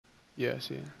Yeah, I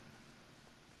see it.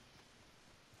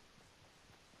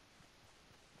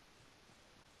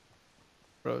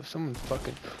 Bro, someone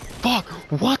fucking... Fuck!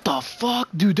 What the fuck?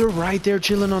 Dude, they're right there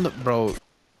chilling on the... Bro. I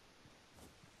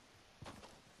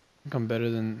think I'm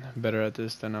better at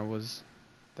this than I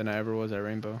ever was at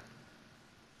Rainbow.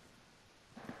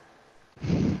 I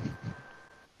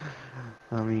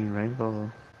mean,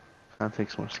 Rainbow kind of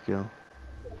takes more skill.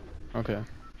 Okay.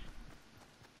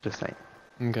 Just saying.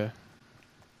 Okay.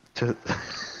 Just,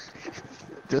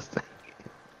 just saying.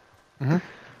 Mm-hmm.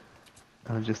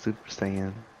 I'm just super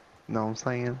saying. Know what I'm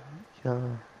saying? Yeah.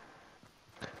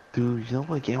 Dude, you know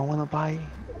what game I want to buy?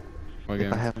 What If I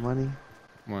game? have money?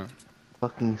 What?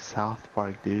 Fucking South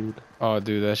Park, dude. Oh,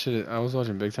 dude, that shit... I was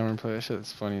watching Big Timer play. That shit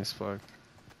is funny as fuck.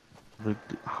 Look,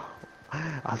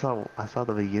 I saw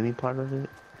the beginning part of it.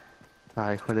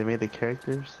 Like when they made the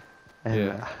characters, and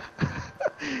Yeah.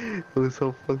 it was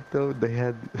so fucked up. They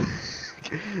had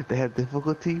they had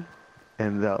difficulty,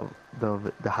 and the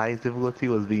highest difficulty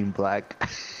was being black.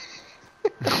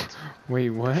 Wait,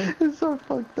 what? It's so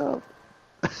fucked up.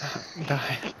 The,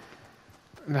 hi-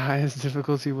 the highest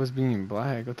difficulty was being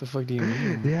black. What the fuck do you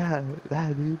mean? Yeah,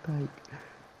 that dude. Like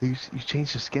you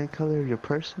change the skin color of your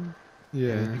person, and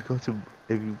if Yeah. you go to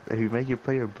if you make your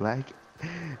player black,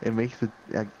 it makes it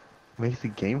like makes the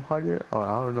game harder. Or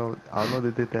I don't know if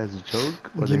they did that as a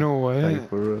joke or You they know like what?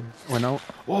 for real. When I... Oh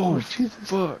Oh, Jesus!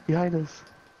 fuck. Behind us.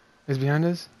 It's behind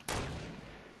us?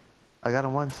 I got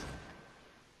him once.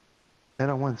 I hit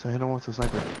him once. I hit him once with a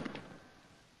sniper.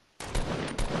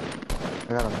 I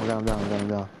got him. I got him down. I got him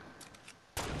down.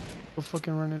 Go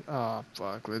fucking run it. Oh,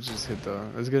 fuck. Let's just hit the...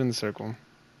 Let's get in the circle.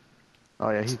 Oh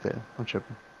yeah, he's dead. I'm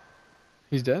tripping.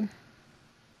 He's dead?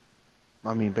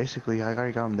 I mean, basically, I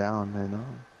already got him down, and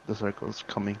the circle's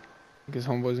coming. I guess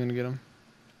homeboy's gonna get him.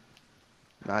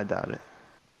 I doubt it.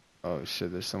 Oh,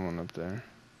 shit. There's someone up there.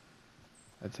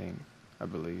 I think. I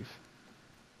believe.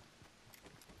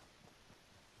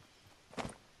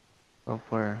 Up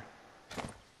where?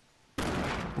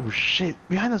 Oh shit!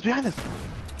 Behind us! Behind us!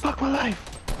 Fuck my life!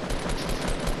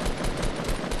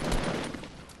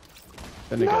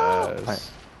 That nigga ass.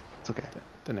 Right. It's okay.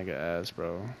 That nigga ass,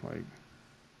 bro. Like...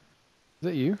 Is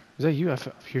that you? Is that you? I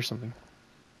hear something.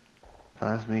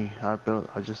 That's me. I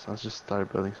just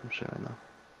started building some shit right now.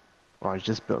 Or I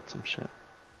just built some shit.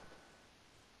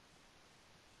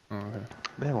 Oh, okay.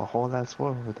 They have a whole ass wall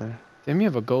over there. Damn, you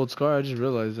have a gold scar. I just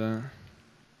realized that.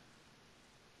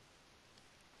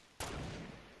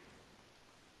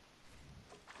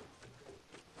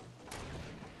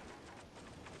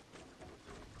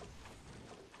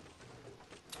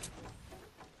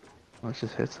 I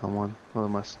just hit someone with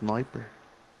my sniper.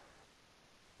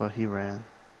 But he ran.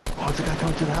 Oh, it's a guy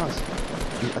coming to the house.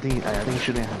 I think he's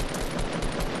shooting at him.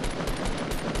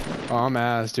 Oh, I'm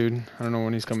ass, dude. I don't know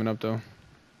when he's coming up, though.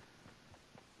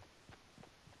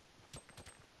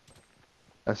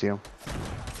 I see him.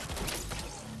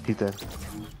 He's dead.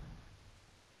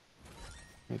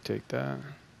 Let me take that.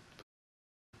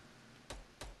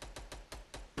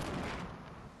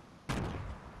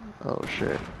 Oh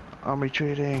shit. I'm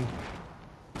retreating.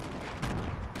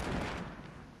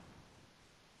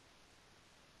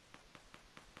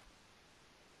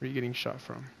 Where are you getting shot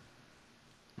from?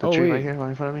 The Oh, tree wait. right here, right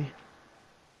in front of me.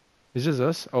 Is this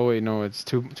us? Oh wait, no, it's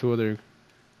two other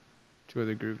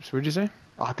groups. What'd you say?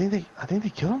 Oh, I think they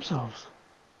killed themselves.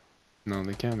 No,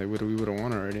 they can't. We would've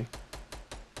won already.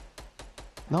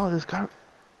 No, this guy.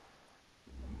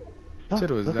 You said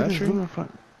it was look that at this tree? dude in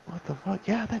front. What the fuck?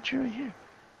 Yeah, that tree right here.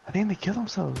 I think they killed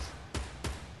themselves.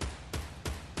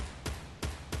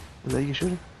 Is that you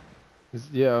shooting?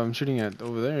 Yeah, I'm shooting at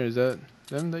over there. Is that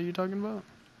them that you're talking about?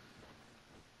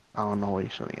 I don't know what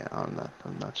you're shooting at. I'm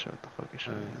not sure what the fuck you're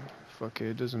shooting at. Fuck it,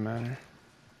 it doesn't matter.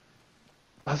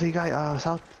 I see a guy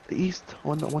southeast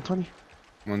 120.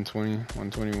 120,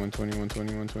 120, 120,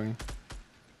 120, 120.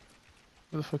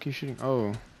 Where the fuck are you shooting?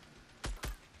 Oh,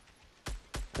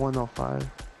 105.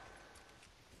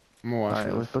 I'm gonna watch Alright,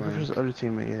 for the looking for his flank. other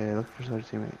teammate. Yeah, looking for his other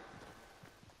teammate.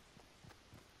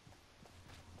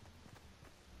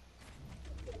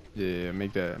 Yeah,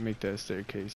 make that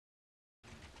staircase.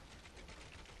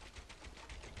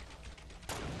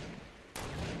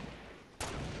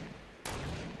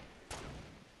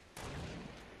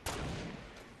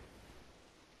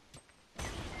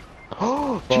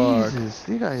 Oh, Fuck. Jesus!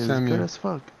 You guys is Samuel. good as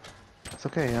fuck. It's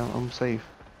okay, I'm safe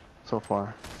so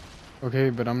far. Okay,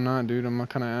 but I'm not, dude. I'm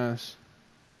kind of ass.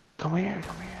 Come here,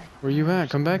 come here. Where you at?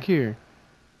 Come back here.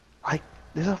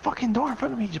 There's a fucking door in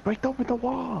front of me. Just break open the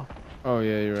wall. Oh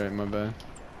yeah, you're right. My bad.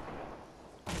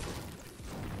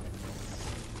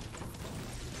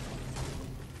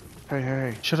 Hurry,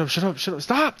 hurry. Shut up, shut up, shut up.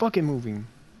 Stop fucking moving.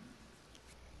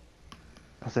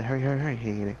 I said, hurry, hurry, hurry.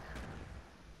 Hey,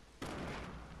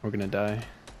 We're gonna die.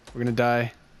 We're gonna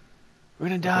die. We're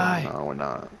gonna die. no, we're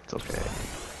not. It's okay.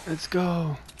 Let's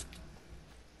go.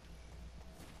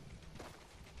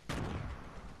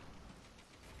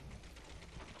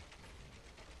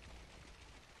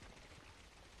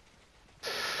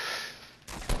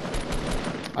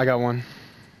 I got one.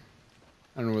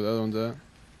 I don't know where the other one's at.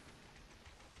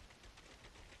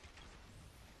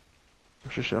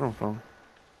 Where's your shot him from?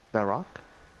 That rock?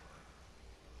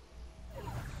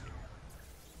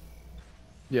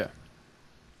 Yeah.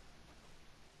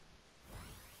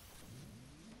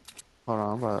 Hold on,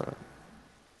 I'm about to...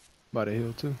 By the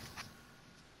hill too.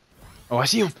 Oh, I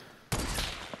see him.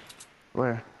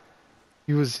 Where?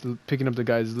 He was picking up the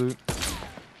guy's loot.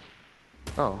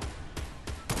 Oh.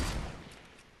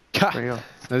 God. There you go.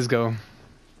 Let's go.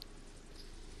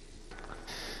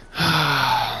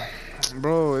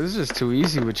 Bro, this is just too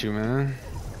easy with you, man.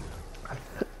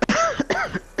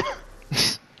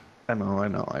 I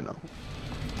know.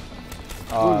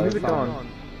 Oh, music on.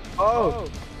 Oh!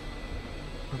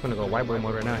 I'm gonna go white boy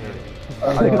mode right now here.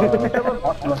 Huh?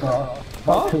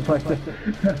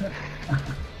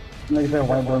 Like that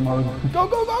white boy mode. Go,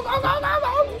 go, go, go, go, go,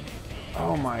 go!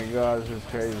 Oh my god, this is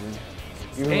crazy.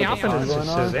 Even Hey, with I'm the song finna going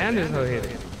on, Shazam this hoe here.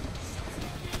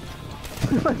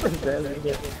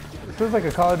 this feels like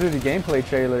a Call of Duty gameplay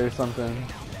trailer or something.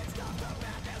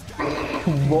 You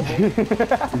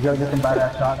gotta get some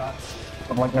badass shots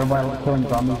of like everybody like killing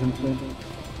zombies and shit.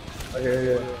 Okay,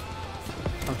 yeah.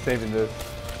 I'm saving this.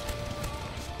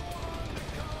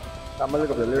 I'm gonna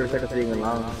look up the lyrics, I can sing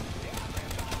along.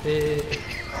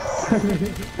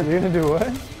 You're gonna do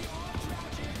what?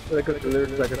 Look up the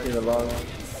lyrics, I can sing along.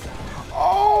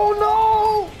 Oh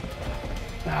no!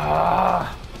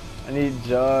 Ah, I need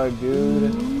Jug,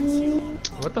 dude.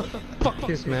 What the fuck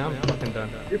is man? I'm fucking done.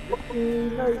 You're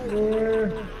fucking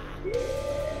nightmare.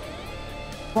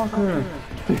 Fucker.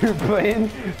 Dude,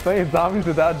 playing zombies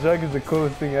without Jug is the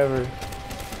coolest thing ever.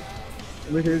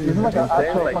 This is like an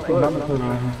actual fucking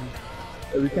zombie.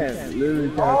 We can't, literally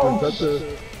can't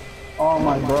oh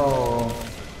my bro.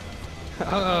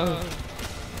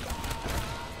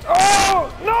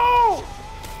 Oh no!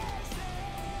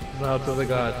 Now to the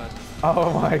god.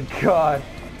 Oh my god.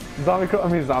 Oscar,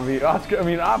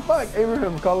 fuck,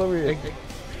 Abraham, call over here.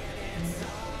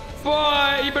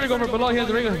 Boy, you better go for below. He has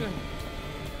the ring.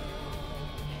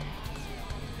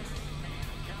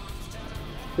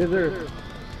 Scissor.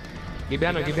 Get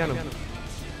behind him, get behind him.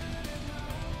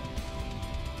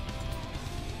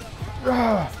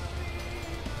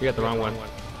 You got the wrong one.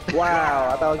 Wow,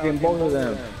 I thought I was getting both of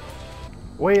them.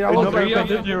 Wait, I was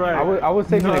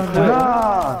saving a clip.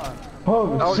 Nah!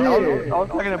 Oh shit! I was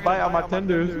talking to buy out my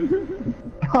tenders.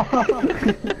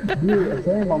 Dude,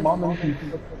 dang, my mom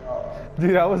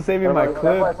Dude, I was saving my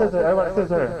clip. Everybody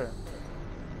scissor.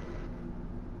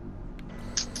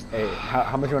 Hey,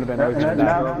 how much you want to bet?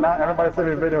 Now everybody save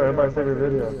your video,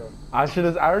 I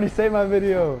already saved my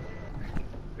video.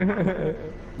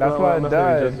 That's why I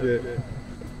died.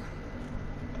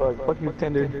 Fuck you,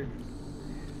 tender.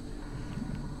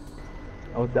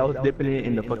 I was dipping it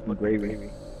in the fucking gravy.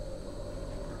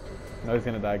 No, he's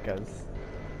gonna die, cuz.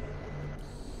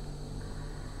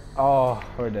 Oh,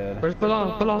 we're dead. Where's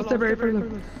below? Stay very further.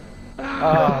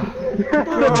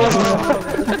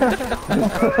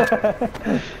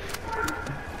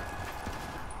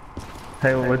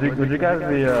 Hey, would you guys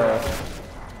be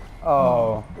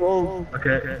Oh.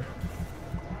 okay.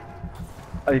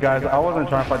 Hey guys, I wasn't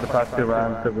trying to fight the past 2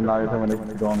 rounds because now you're telling me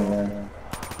to go on the lane.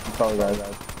 I'm sorry guys.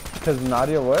 Cause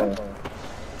Nadia what?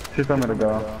 She told me to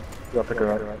go. You gotta pick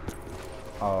her up.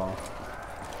 Oh.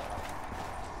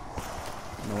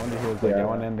 No wonder he was like, I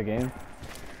want to end the game.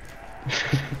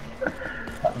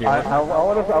 I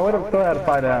would have still had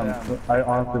 5 M. I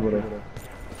honestly would have.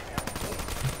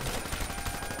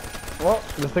 Well,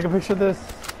 let's take a picture of this.